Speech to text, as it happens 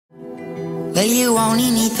Well, you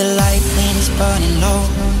only need the light when it's burning low.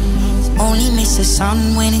 Only miss the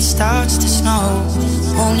sun when it starts to snow.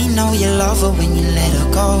 Only know you love her when you let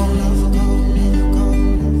her go.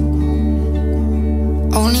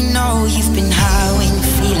 Only know you've been high when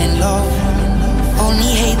you're feeling low.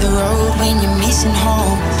 Only hate the road when you're missing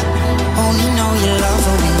home. Only know you love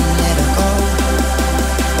her when you let her go.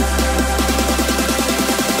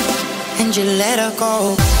 And you let her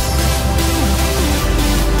go.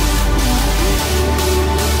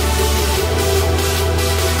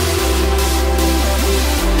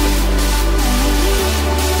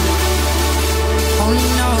 Only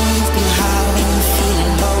know you've been high when you're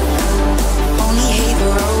feeling low. Only hate the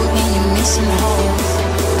road when you're missing home.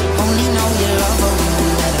 Only know you love her when you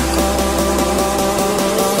let her go.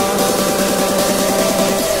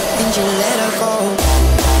 And you let her go.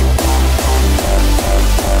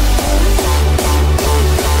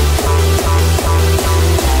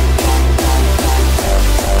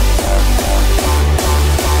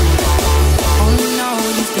 Only know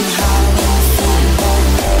you've been high when you're feeling low.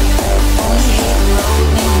 Only hate the road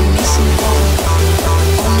when you're missing home.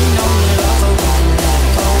 Only know you love her when you let her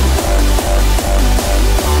go.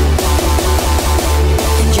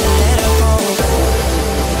 And you let her go.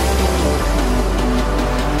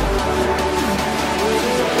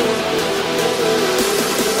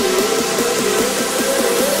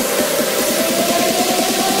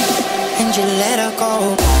 And you let her go.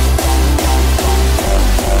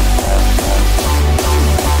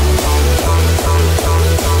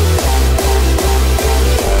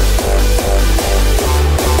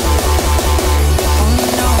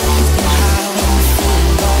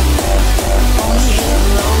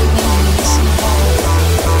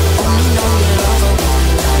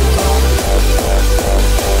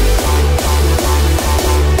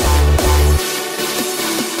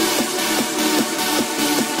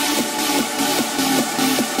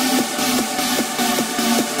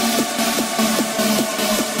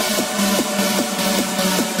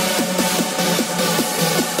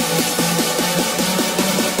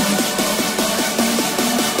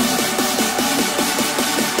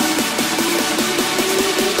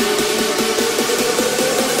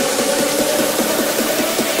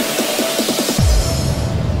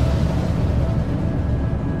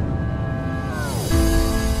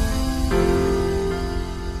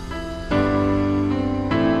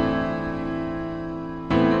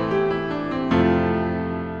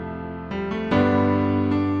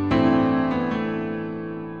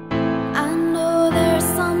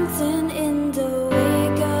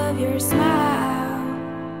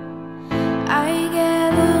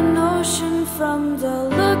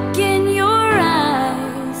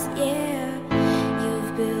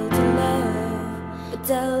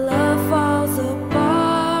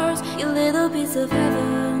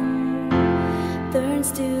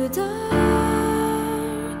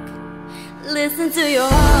 Listen to your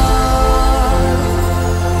heart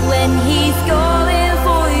when he's calling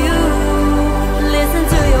for you. Listen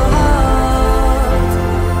to your heart.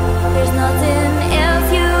 There's nothing else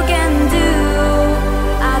you can do.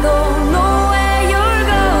 I don't know where you're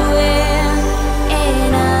going,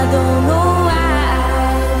 and I don't know why,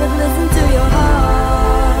 but listen to your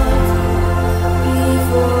heart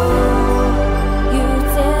before you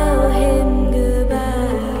tell him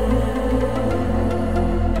goodbye.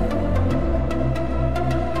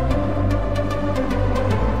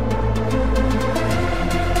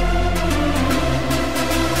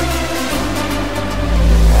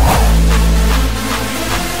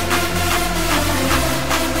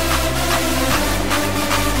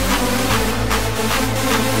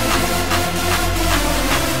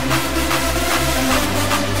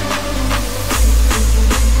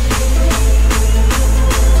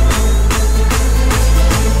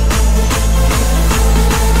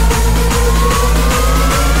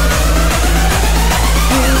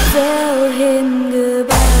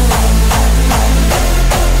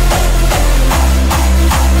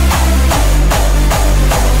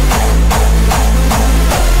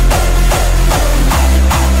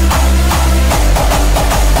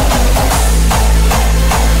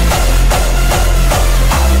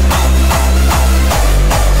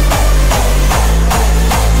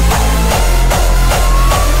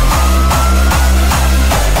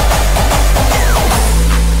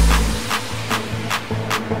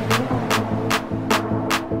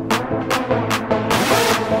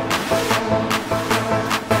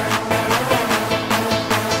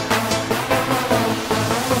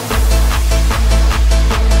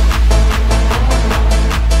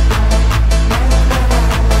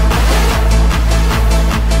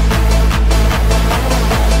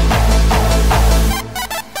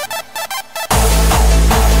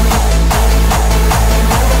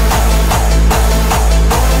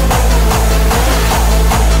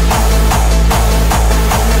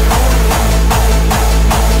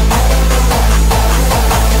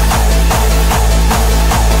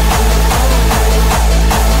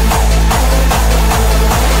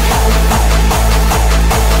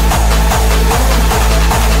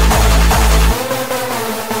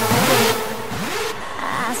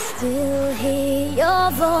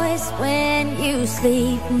 voice when you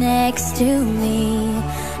sleep next to me.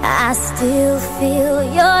 I still feel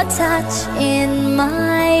your touch in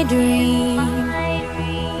my dream.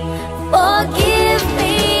 Forgive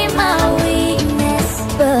me my weakness,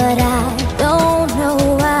 but I don't know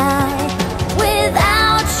why.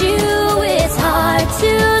 Without you it's hard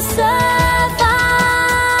to survive.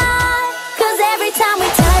 'Cause every time we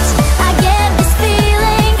touch I get this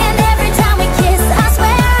feeling, and every time we kiss I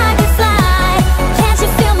swear I could fly. Can't you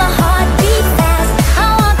feel my heart beat fast? I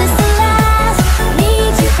want this to last.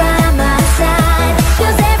 Need you by my side.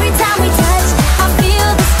 'Cause every time we touch I feel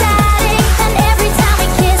the static, and every time we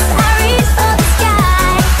kiss I reach for the sky.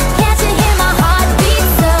 Can't you hear my heart beat?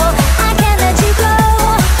 So I can't let you go.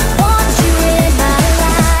 Want you in my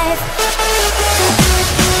life.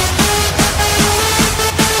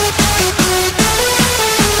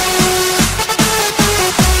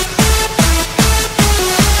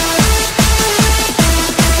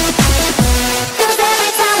 Cause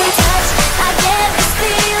every time we touch, I get this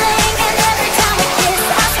feeling, and every time we kiss,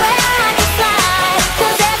 I swear I could fly.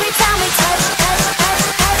 Cause every time we touch, touch, touch,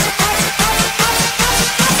 touch, touch, touch, touch,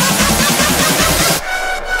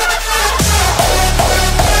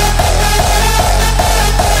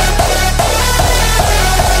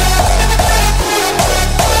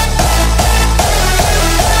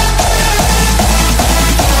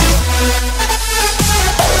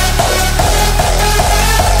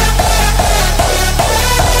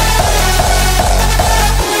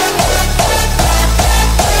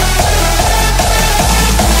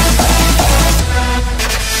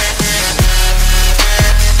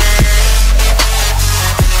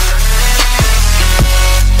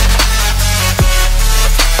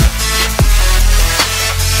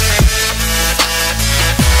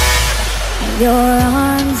 Your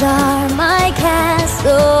arms are my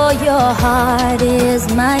castle, your heart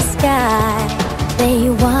is my sky.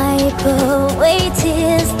 They wipe away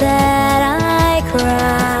tears that I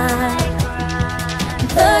cry.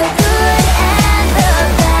 The good and the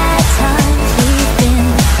bad times, we've been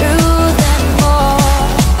through them all.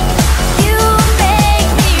 You make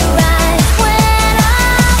me rise when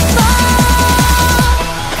I fall.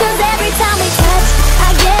 'Cause every time we touch I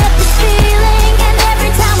get this feeling, and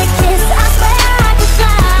every time we kiss I swear I could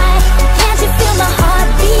fly. Can't you feel my heart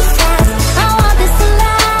beat fast? I want this to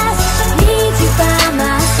last. Need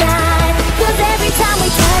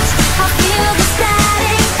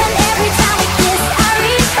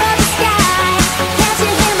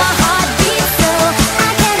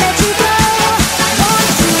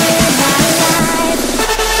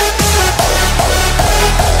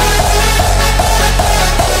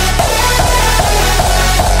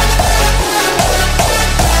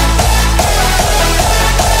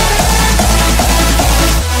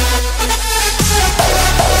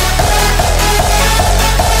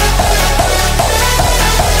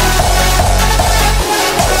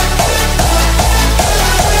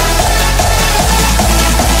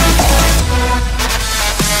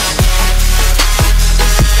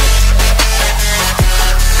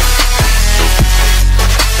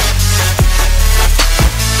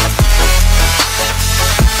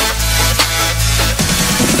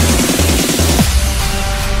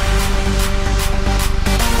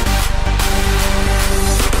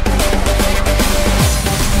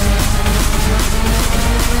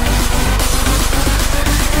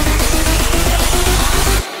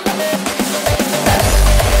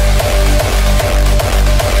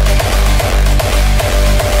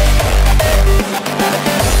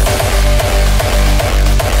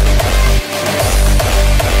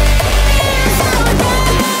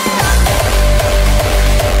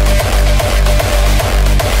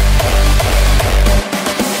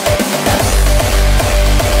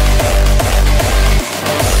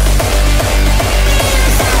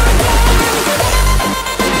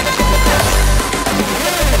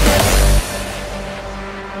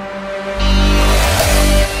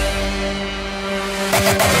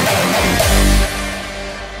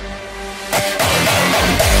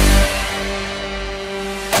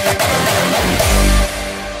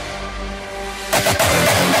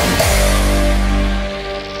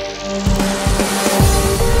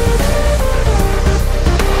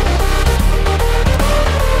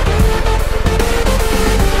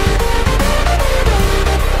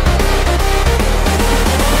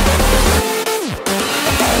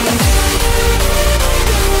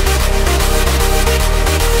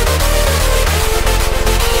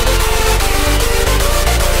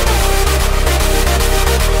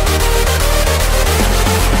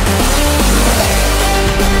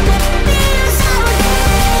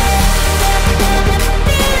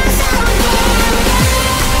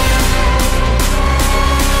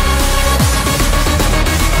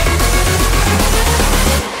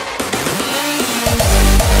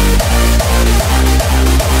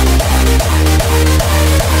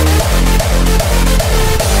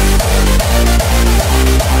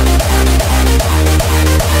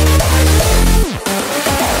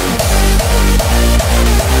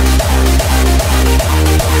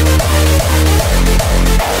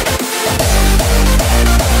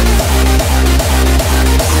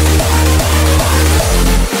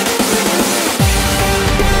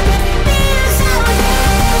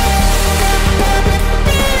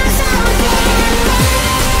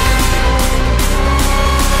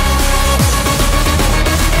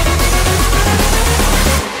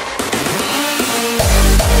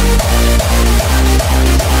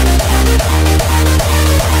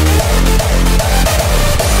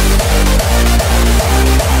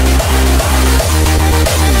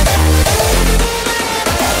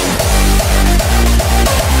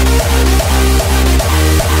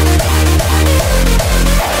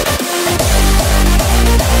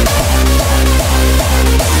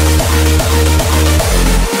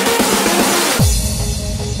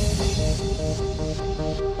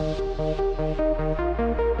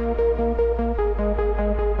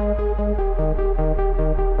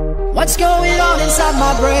What's going on inside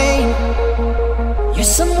my brain? You're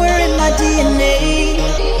somewhere in my DNA.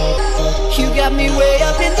 You got me way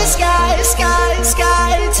up in the sky, sky,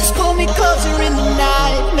 sky. Just pull me closer in the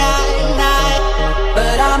night, night, night.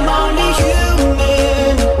 But I'm only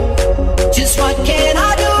human. Just what can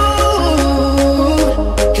I do?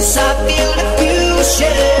 'Cause I feel the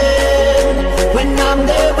fusion when I'm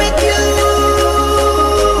there with you.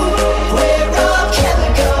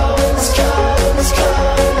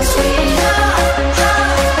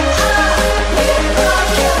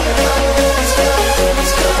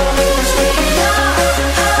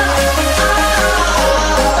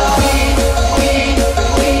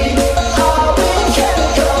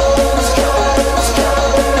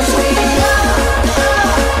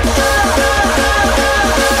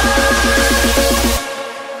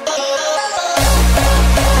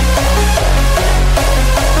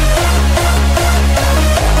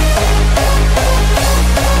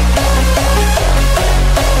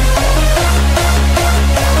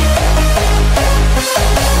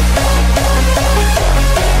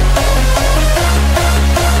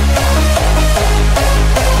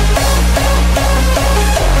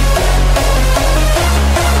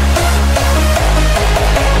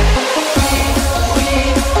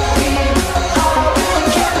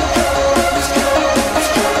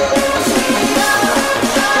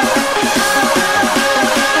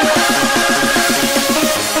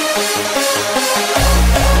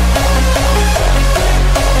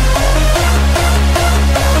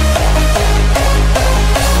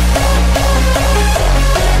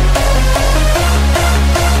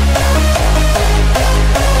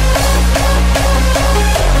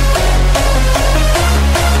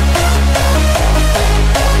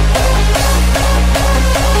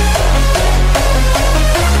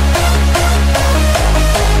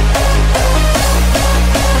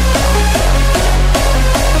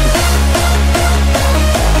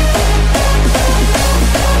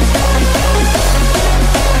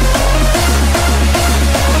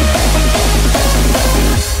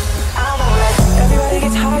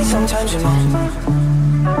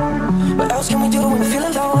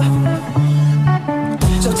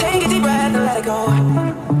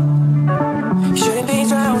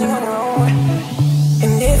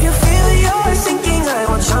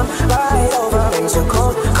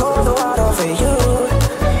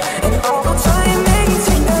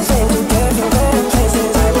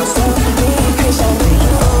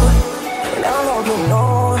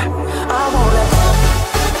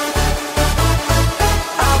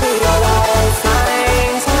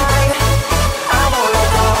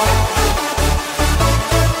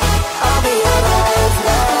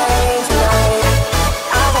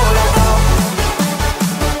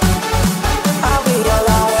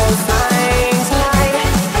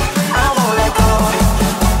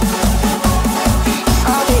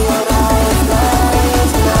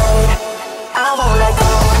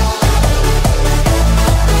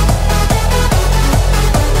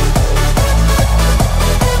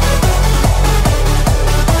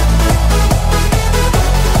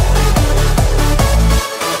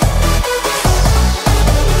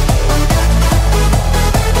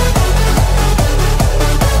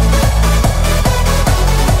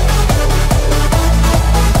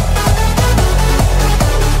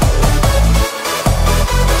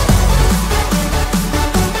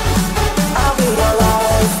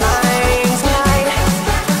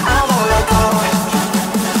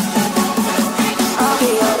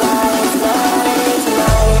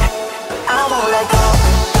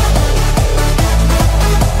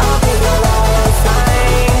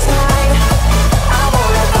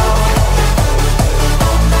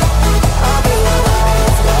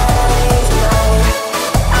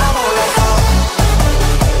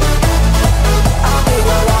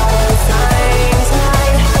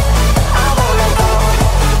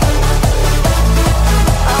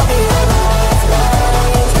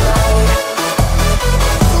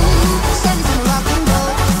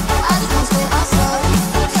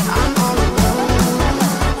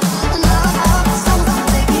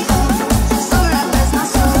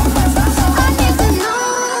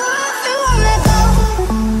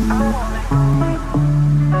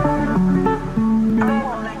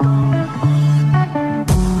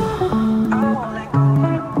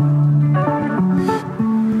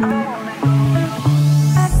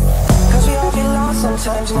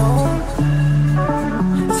 sometimes know.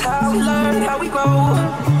 It's how we learn, how we grow.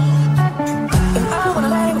 And I wanna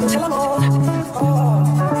live until I'm old.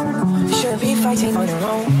 Oh, you shouldn't be fighting on your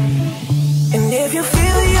own. And if you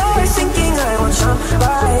feel you're sinking, I will jump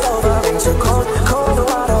right over into cold, cold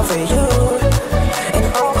water for you. And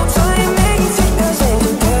all the time, make you take the same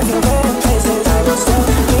to different.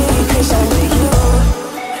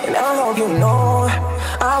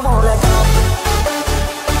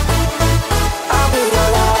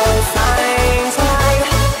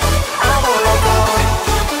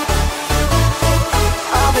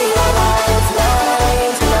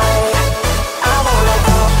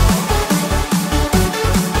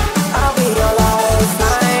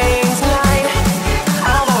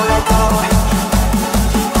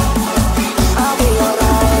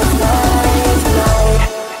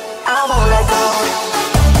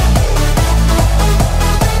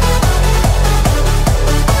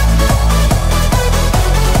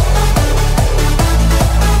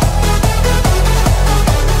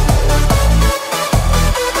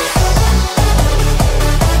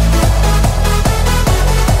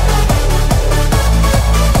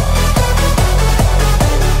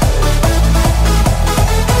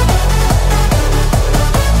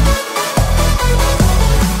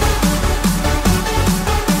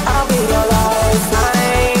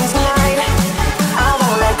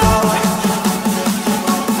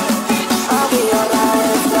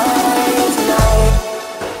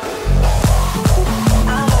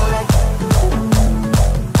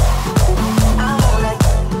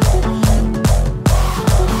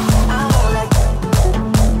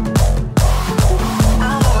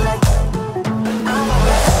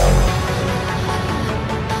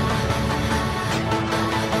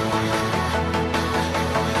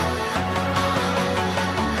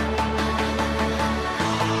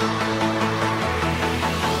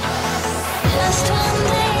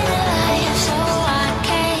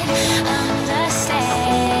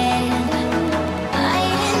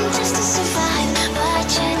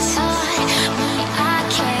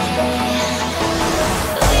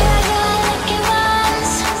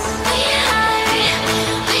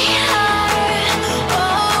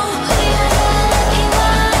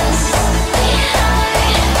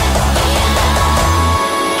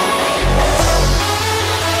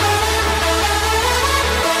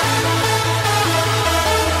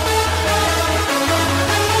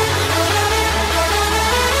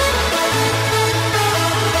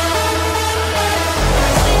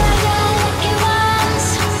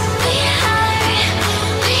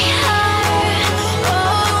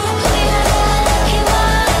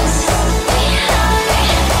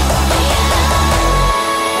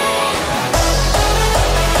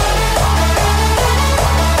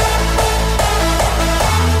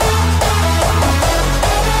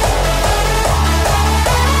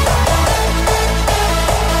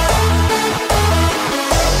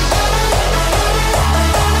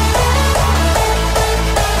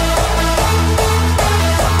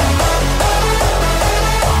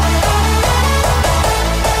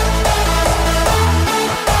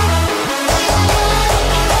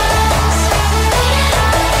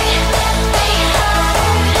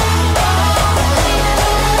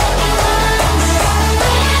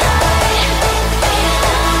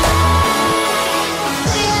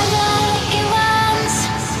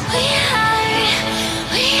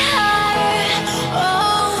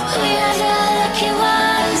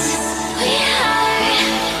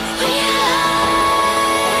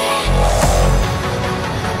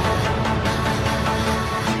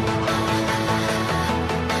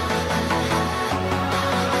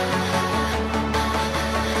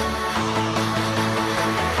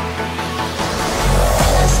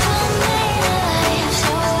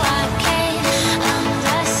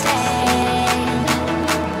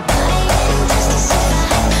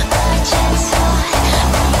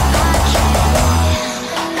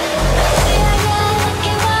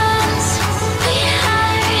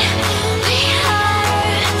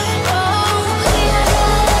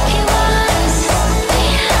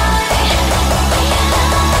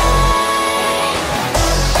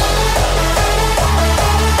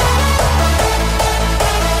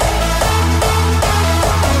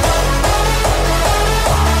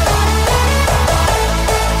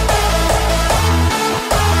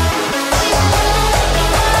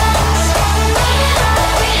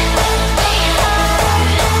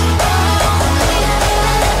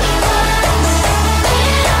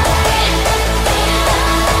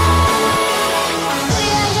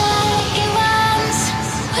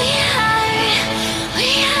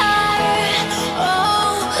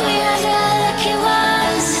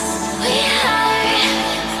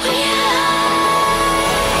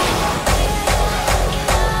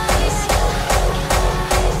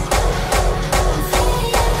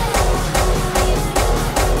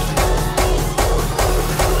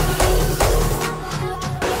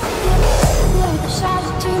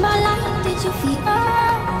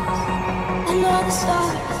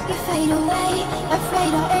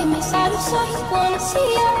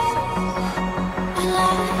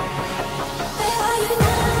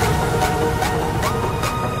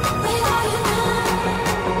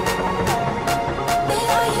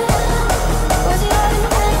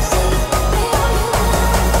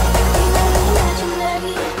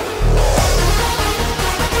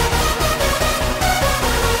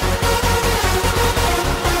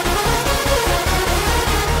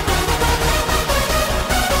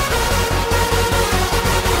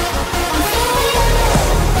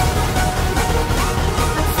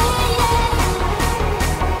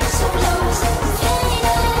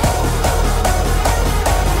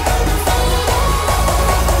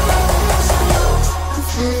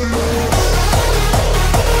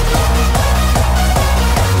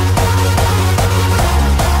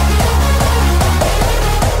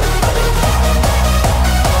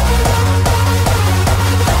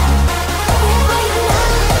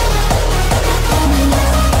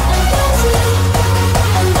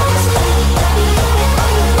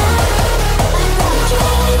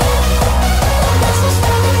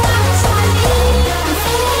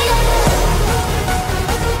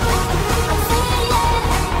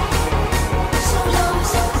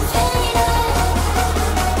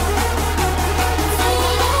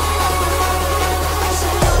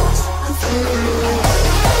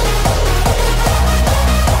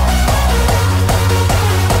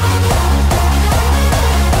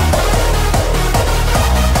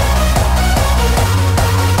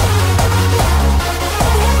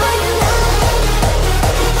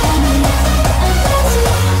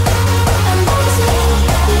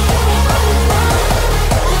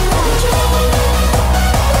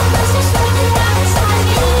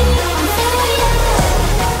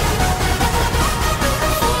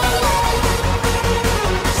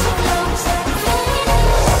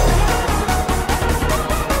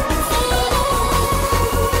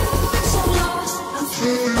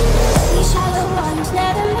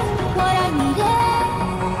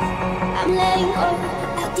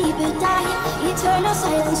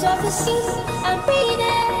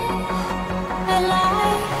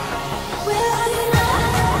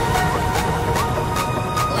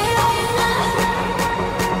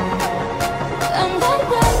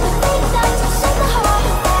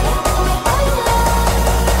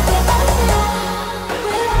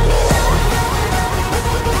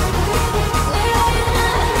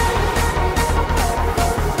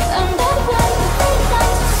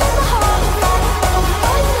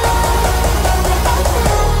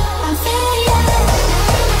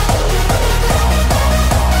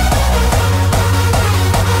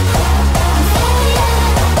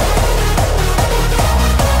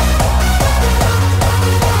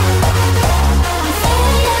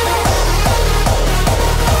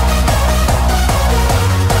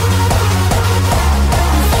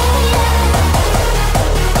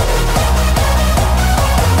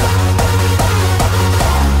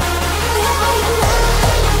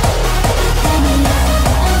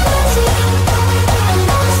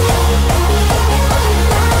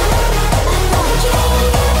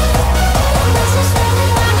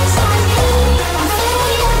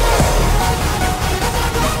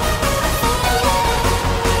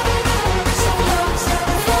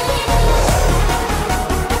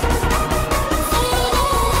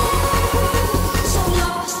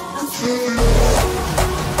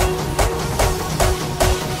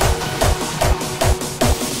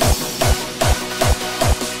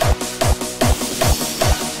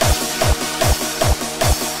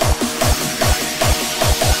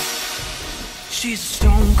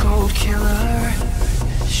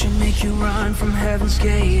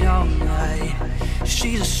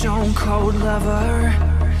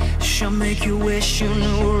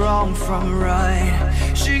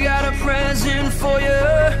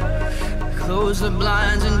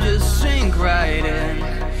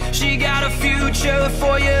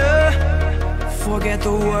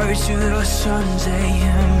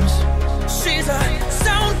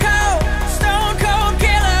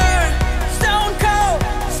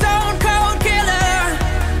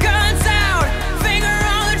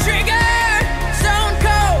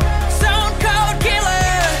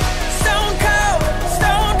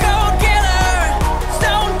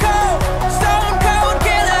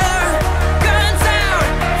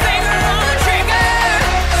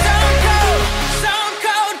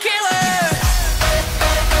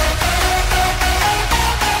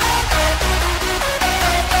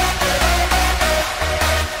 yeah.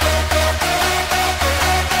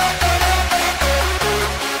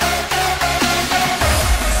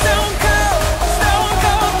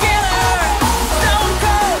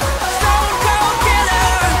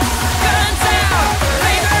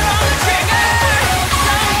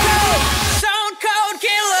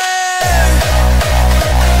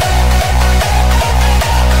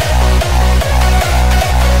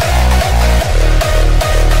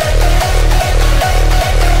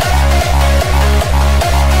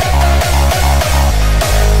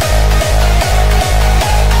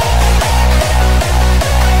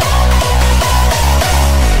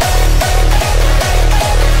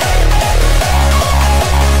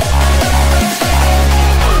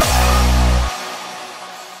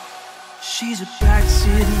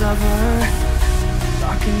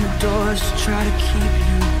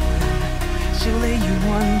 you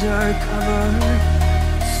undercover,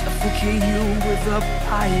 suffocate you with a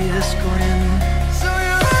pious grin. So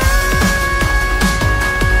you run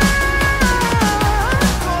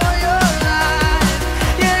for your life,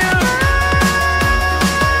 yeah, you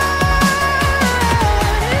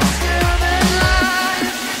run till the light.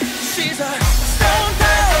 She's a stone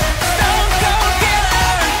cold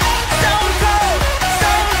killer, stone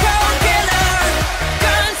cold killer.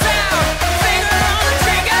 Guns out, finger on the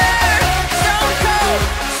trigger. Stone cold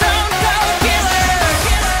killer,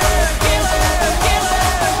 killer, killer, killer,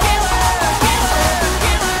 killer, killer.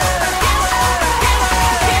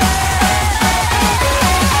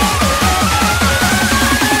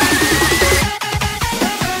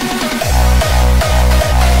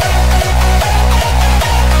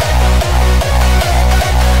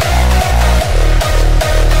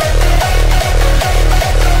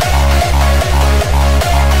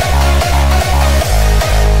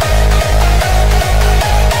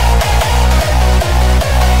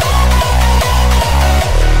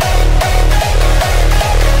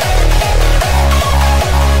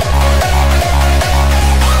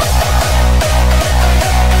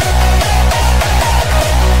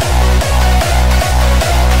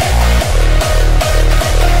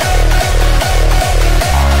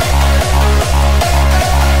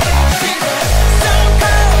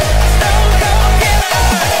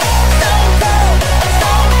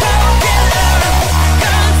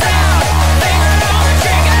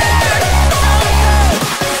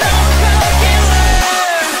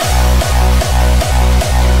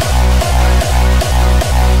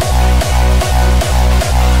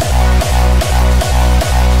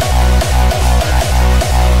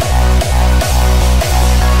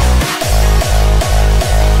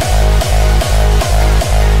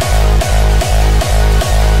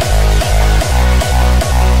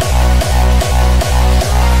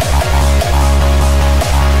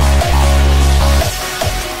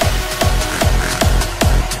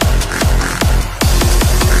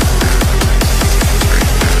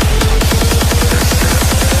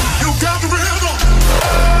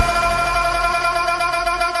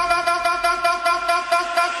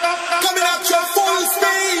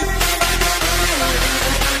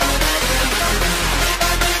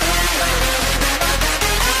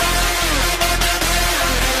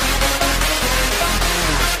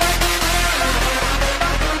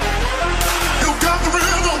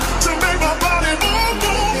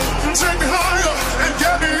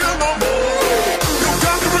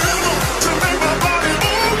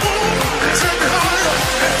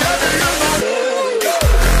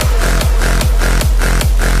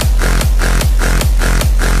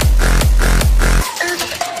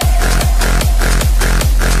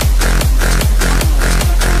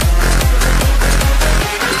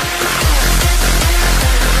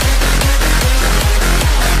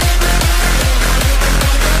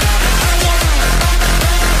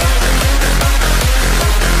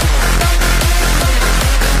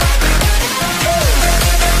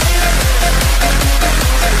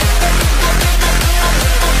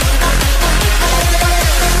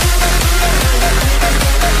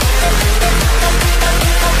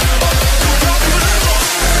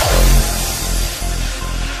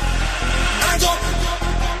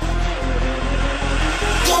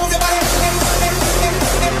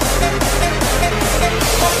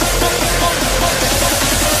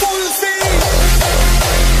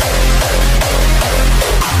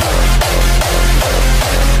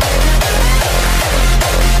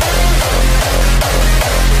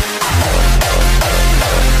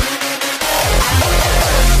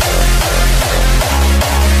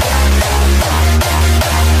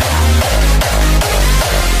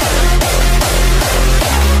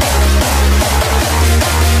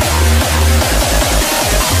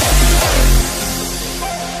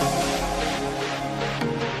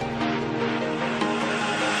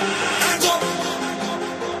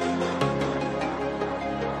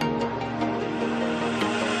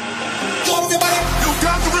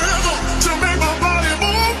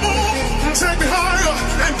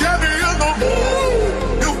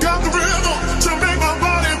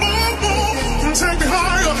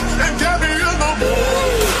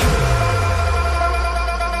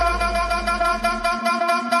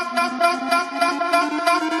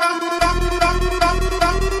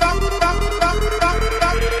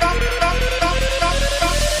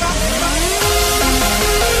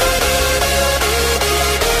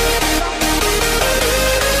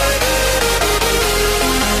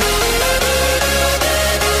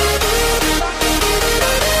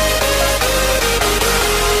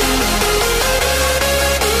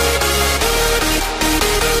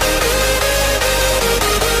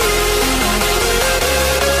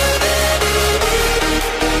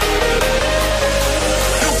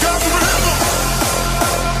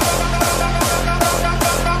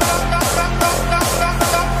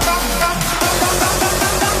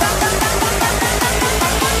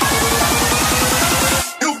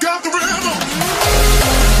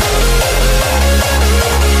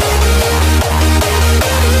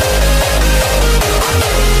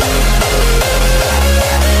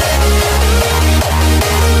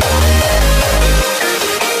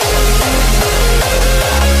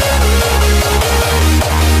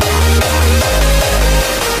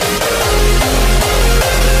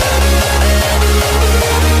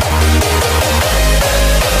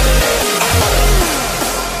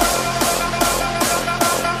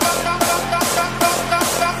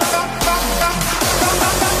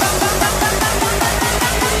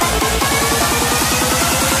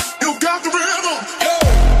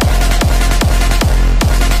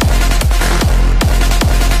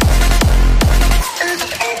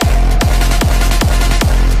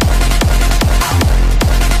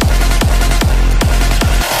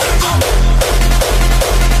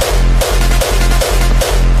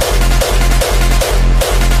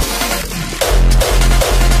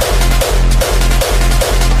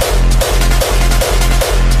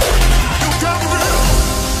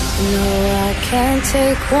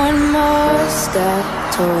 take one more step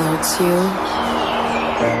towards you,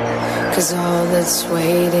 'cause all that's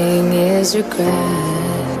waiting is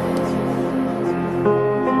regret.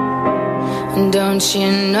 And don't you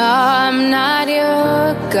know I'm not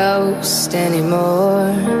your ghost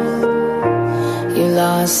anymore? You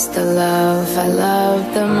lost the love I love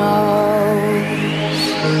the most.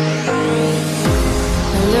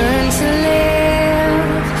 I learned to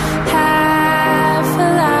live half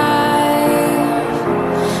alive,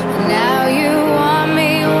 and now you want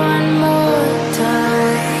me one more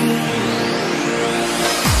time.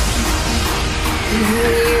 And who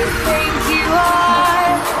do you think you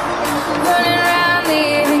are, running around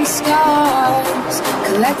leaving scars,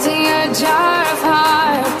 collecting a jar of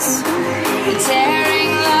hearts,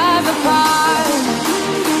 tearing love apart?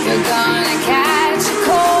 You're gonna catch a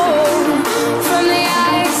cold from the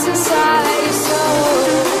ice inside your soul.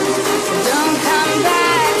 So don't come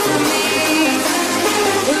back for me.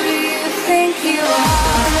 Who do you think you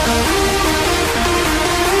are?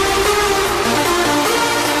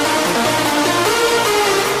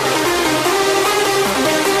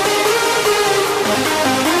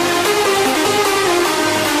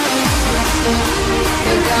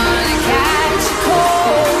 You're gonna catch a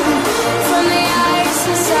cold from the ice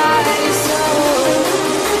inside your soul.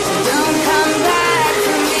 So don't come back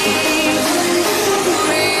for me. Who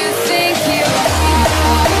do you think you are?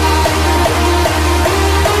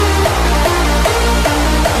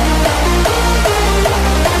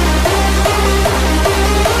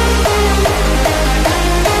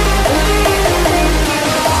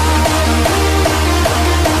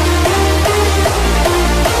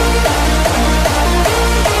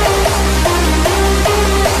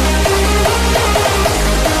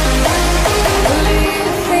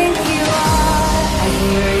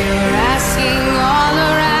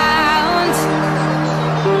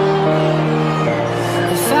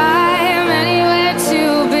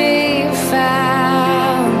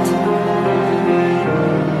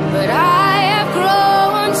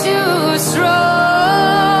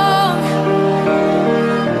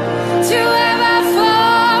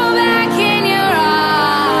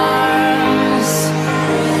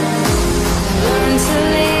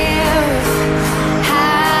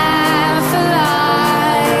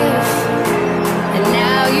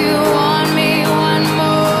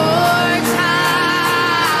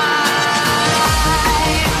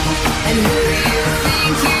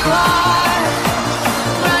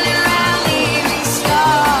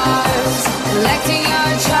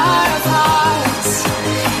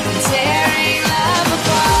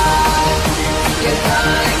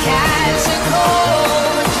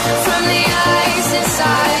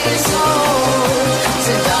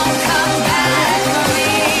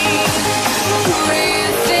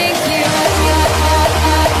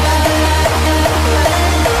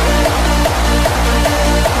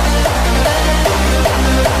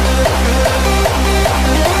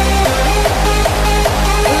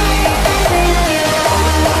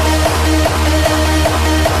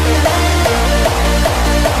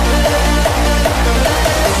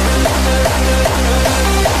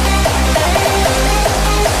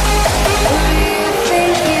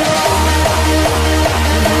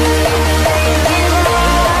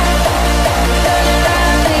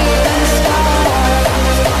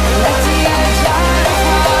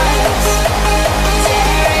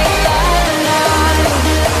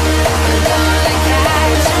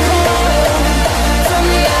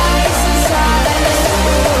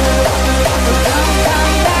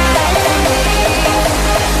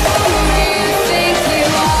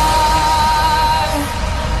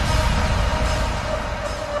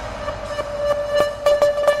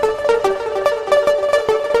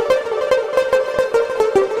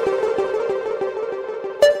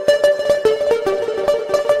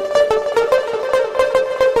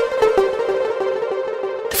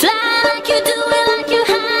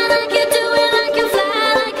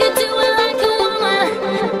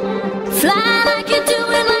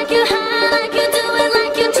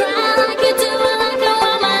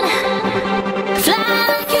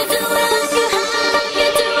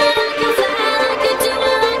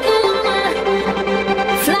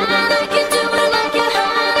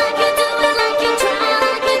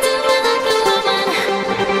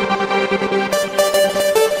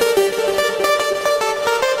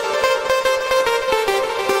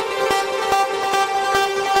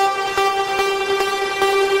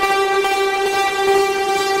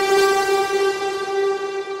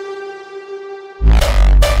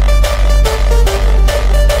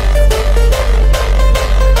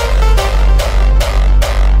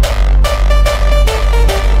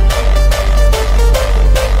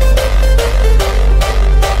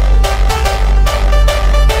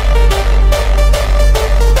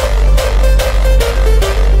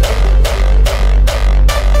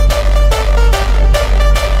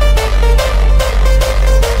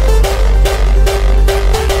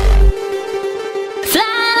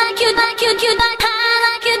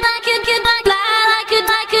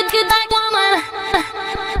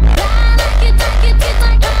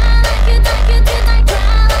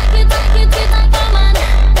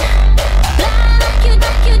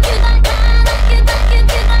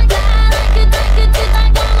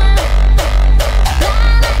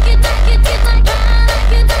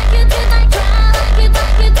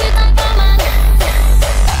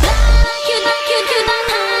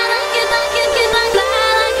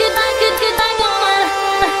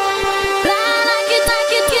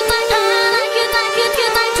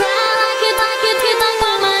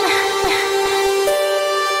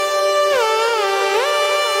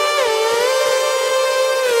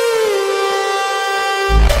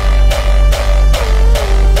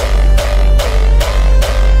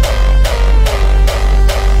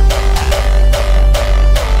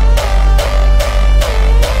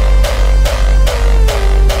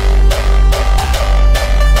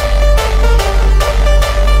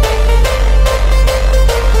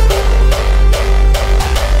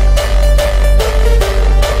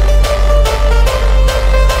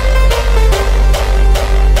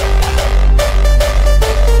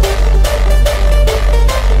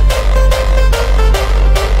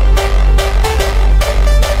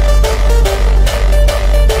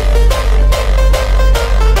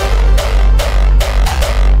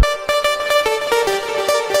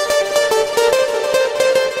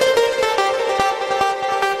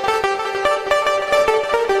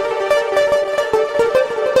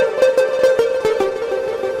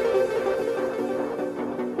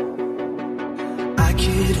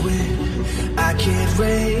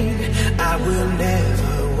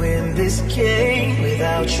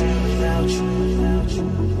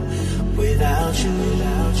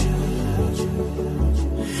 without you.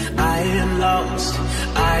 I am lost,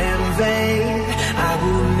 I am vain. I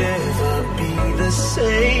will never be the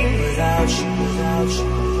same without you.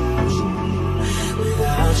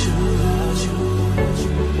 Without you.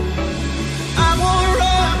 I won't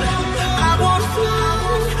run, I won't fly,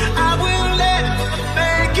 I will never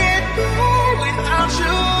make it without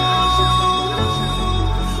you.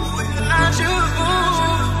 Without you.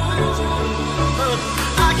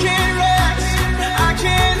 I can't rest, I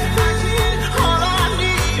can't find all I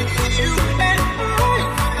need is you and I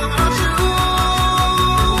without you.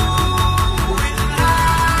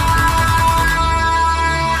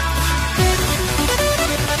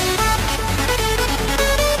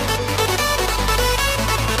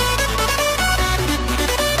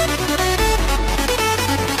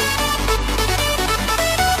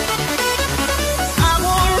 I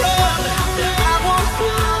won't run, I won't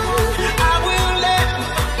fly, I will never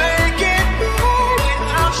make it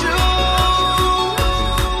without you.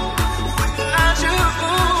 Without you.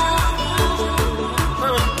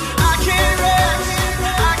 I can't rest,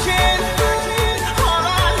 I can't find all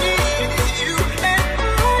I need is you and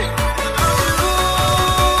I without you.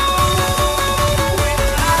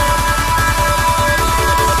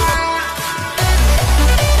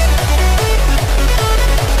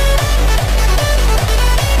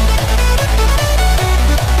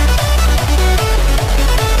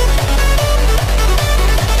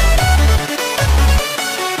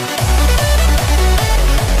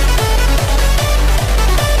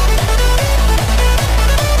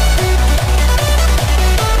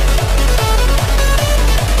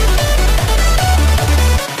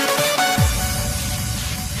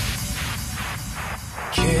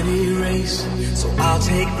 Can't erase, so I'll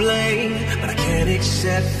take blame, but I can't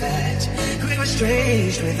accept that we were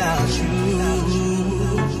strange without you.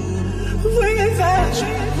 Without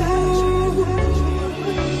you.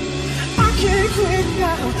 I can't quit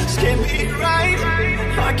now, this can't be right.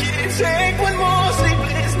 I can't take one more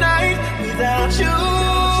sleepless night without you.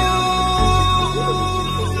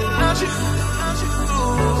 Without you.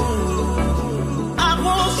 I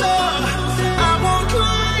won't soar, I won't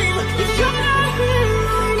climb if you're not here.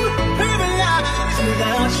 Paralyzed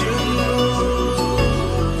without you.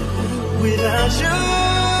 Without you.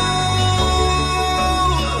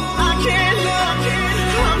 I can't look,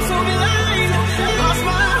 I'm so blind. I lost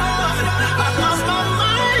my heart, I lost my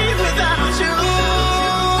mind without you.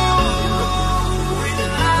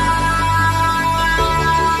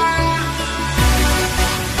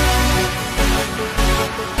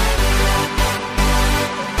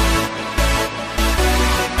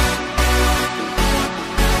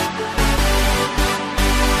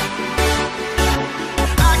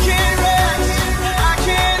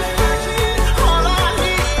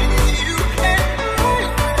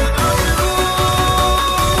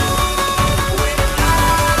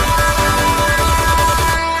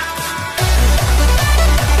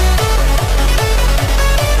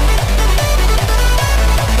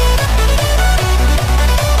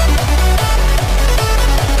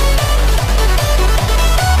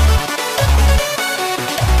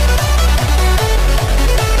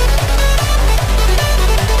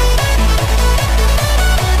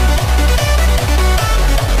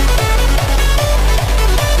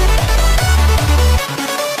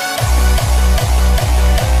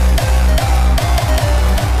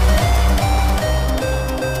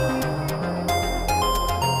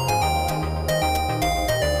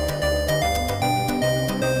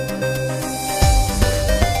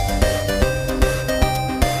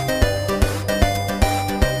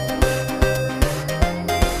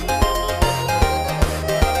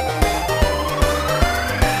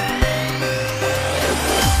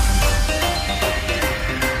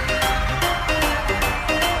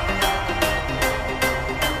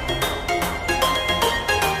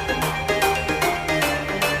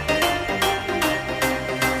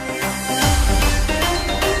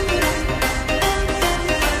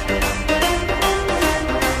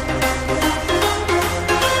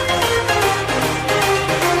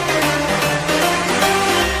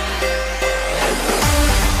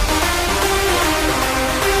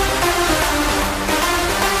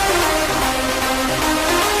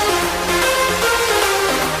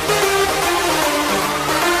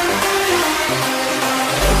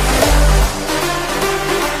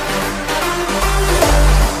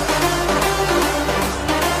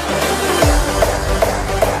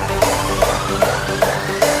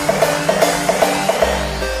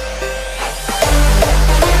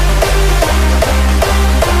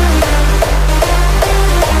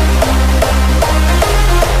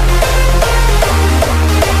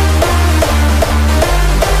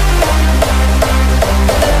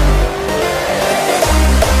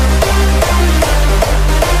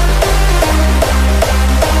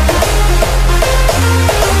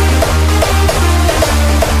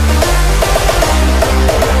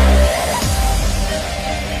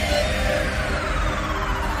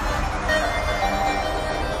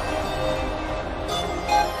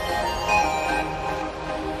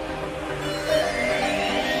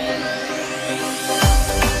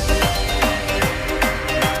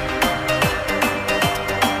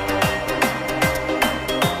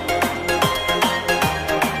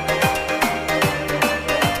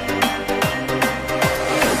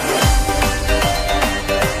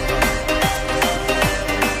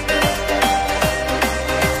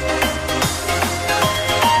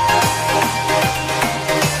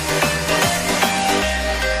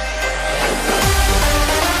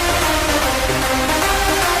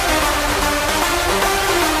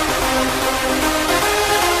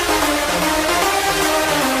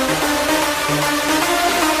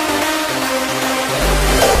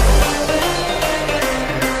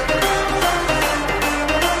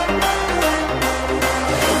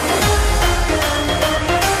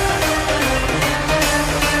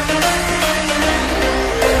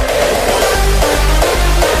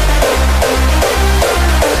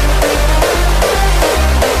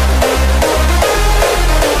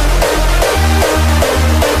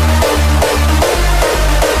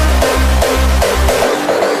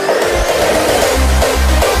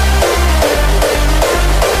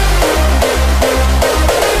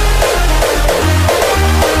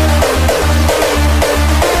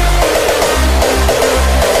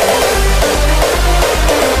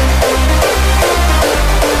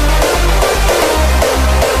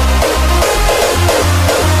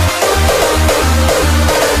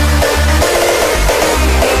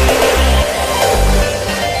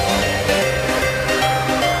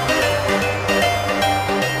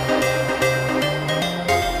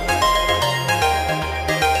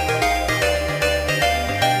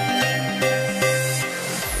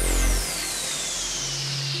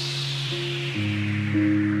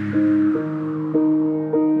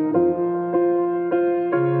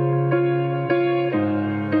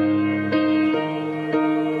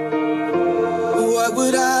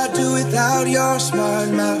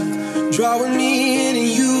 drawing me in and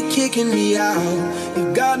you kicking me out.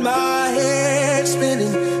 You got my head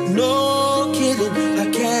spinning, no kidding, I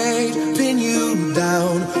can't pin you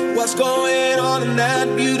down. What's going on in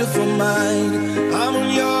that beautiful mind? I'm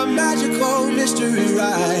on your magical mystery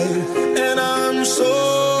ride, and I'm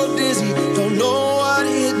so dizzy, don't know what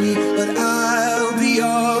hit me, but I'll be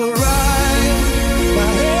alright. My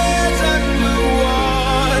head's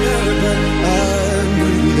underwater, but I'm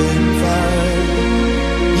breathing fine.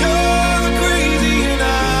 You're crazy and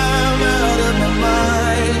I'm out of my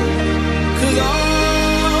mind, 'cause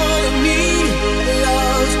all of me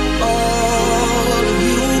loves all of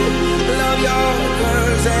you. Love your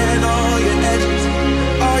curves and all your edges.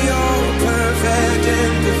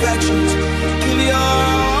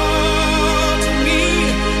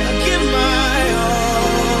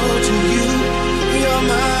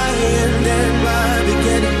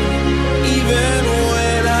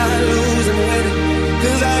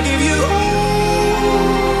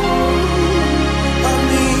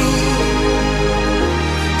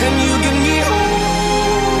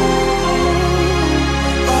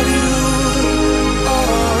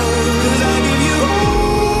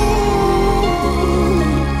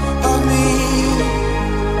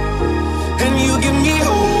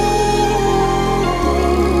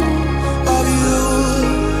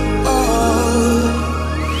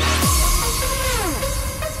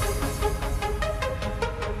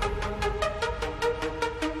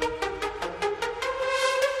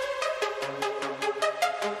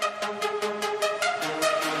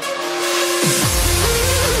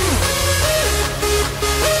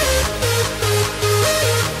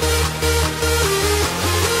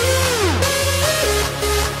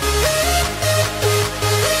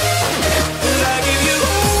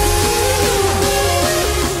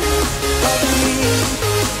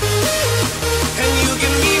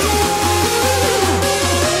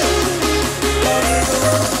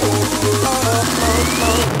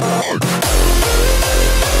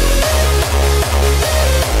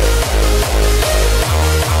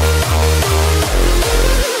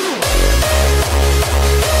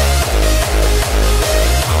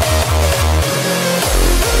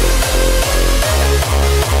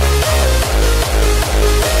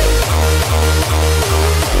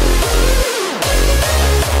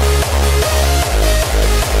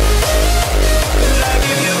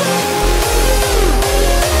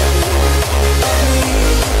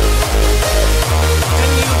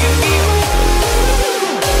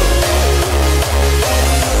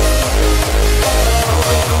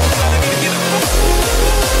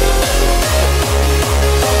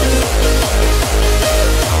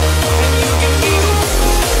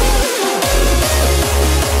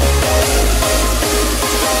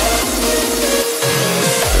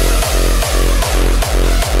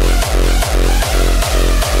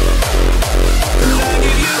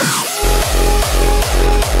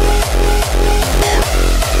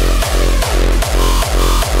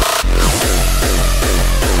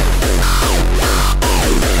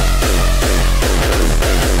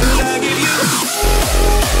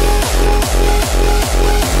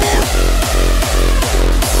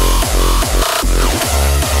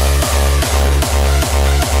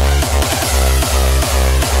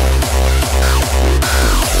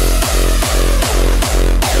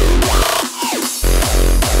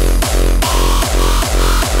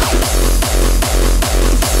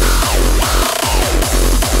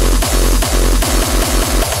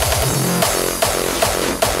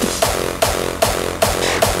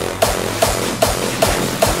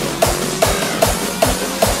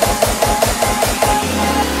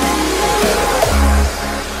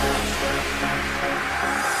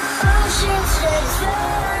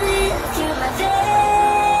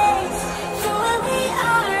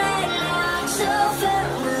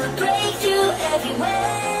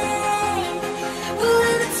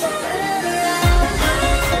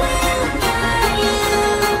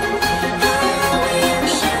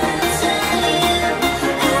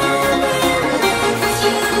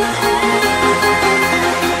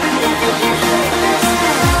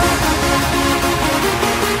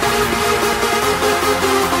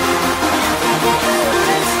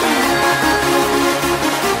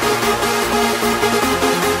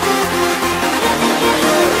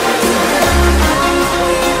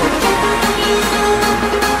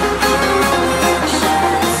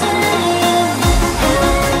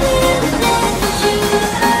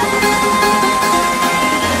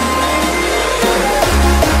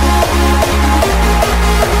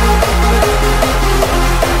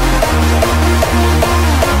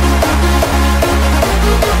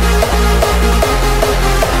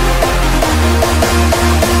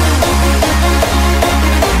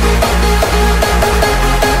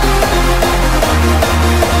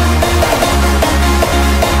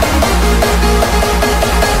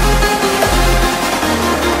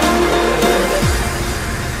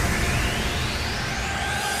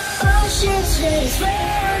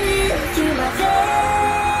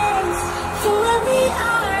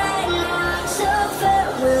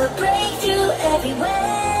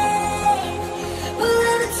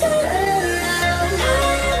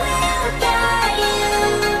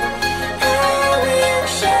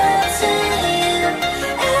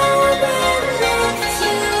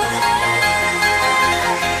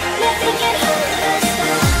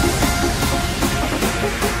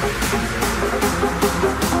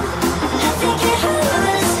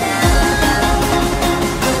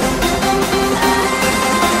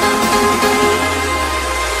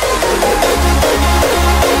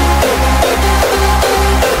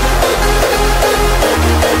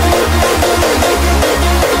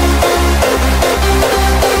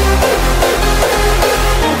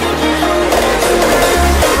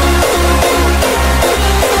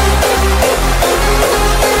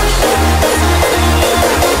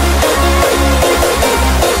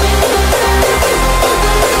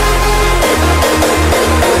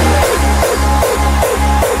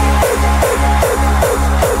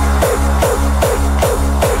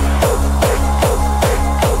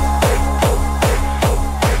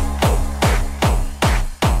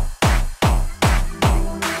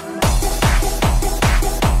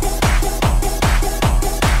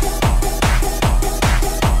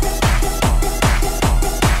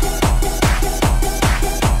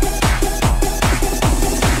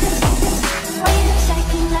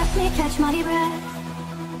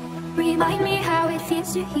 Remind me how it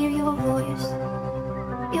feels to hear your voice.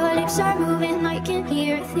 Your lips are moving, I can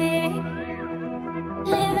hear a thing.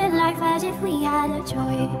 Living life as if we had a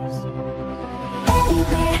choice.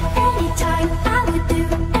 Anywhere, anytime, I would do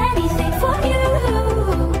anything for you.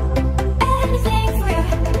 Anything for you.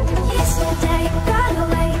 Yesterday, right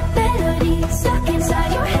away, melody stuck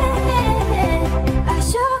inside your head. I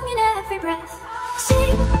sung in every breath.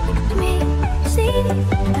 Sing to me, sing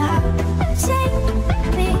now. Sing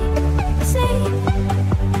me, sing.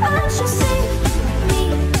 I shall sing me,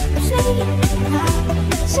 sing now.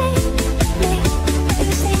 Sing me,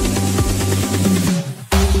 sing.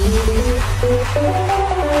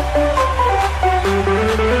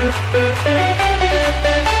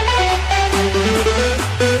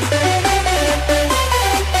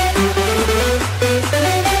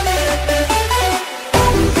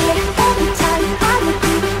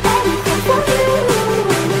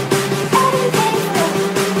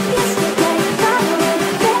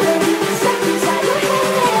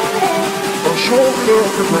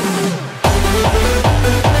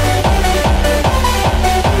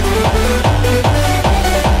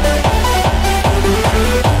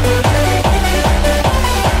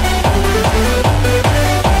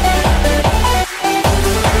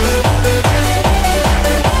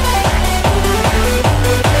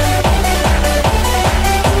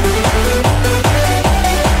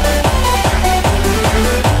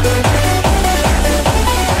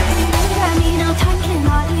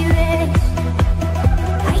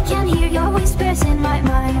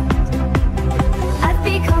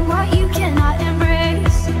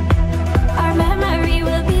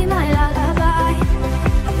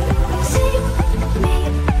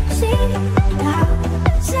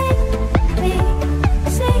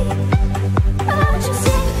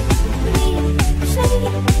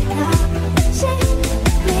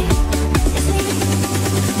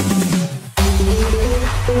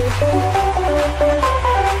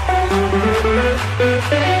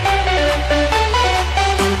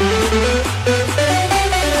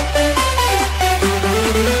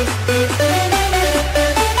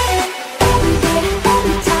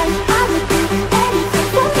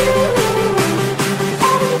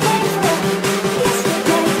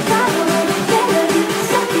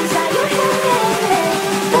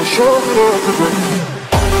 Show me everything.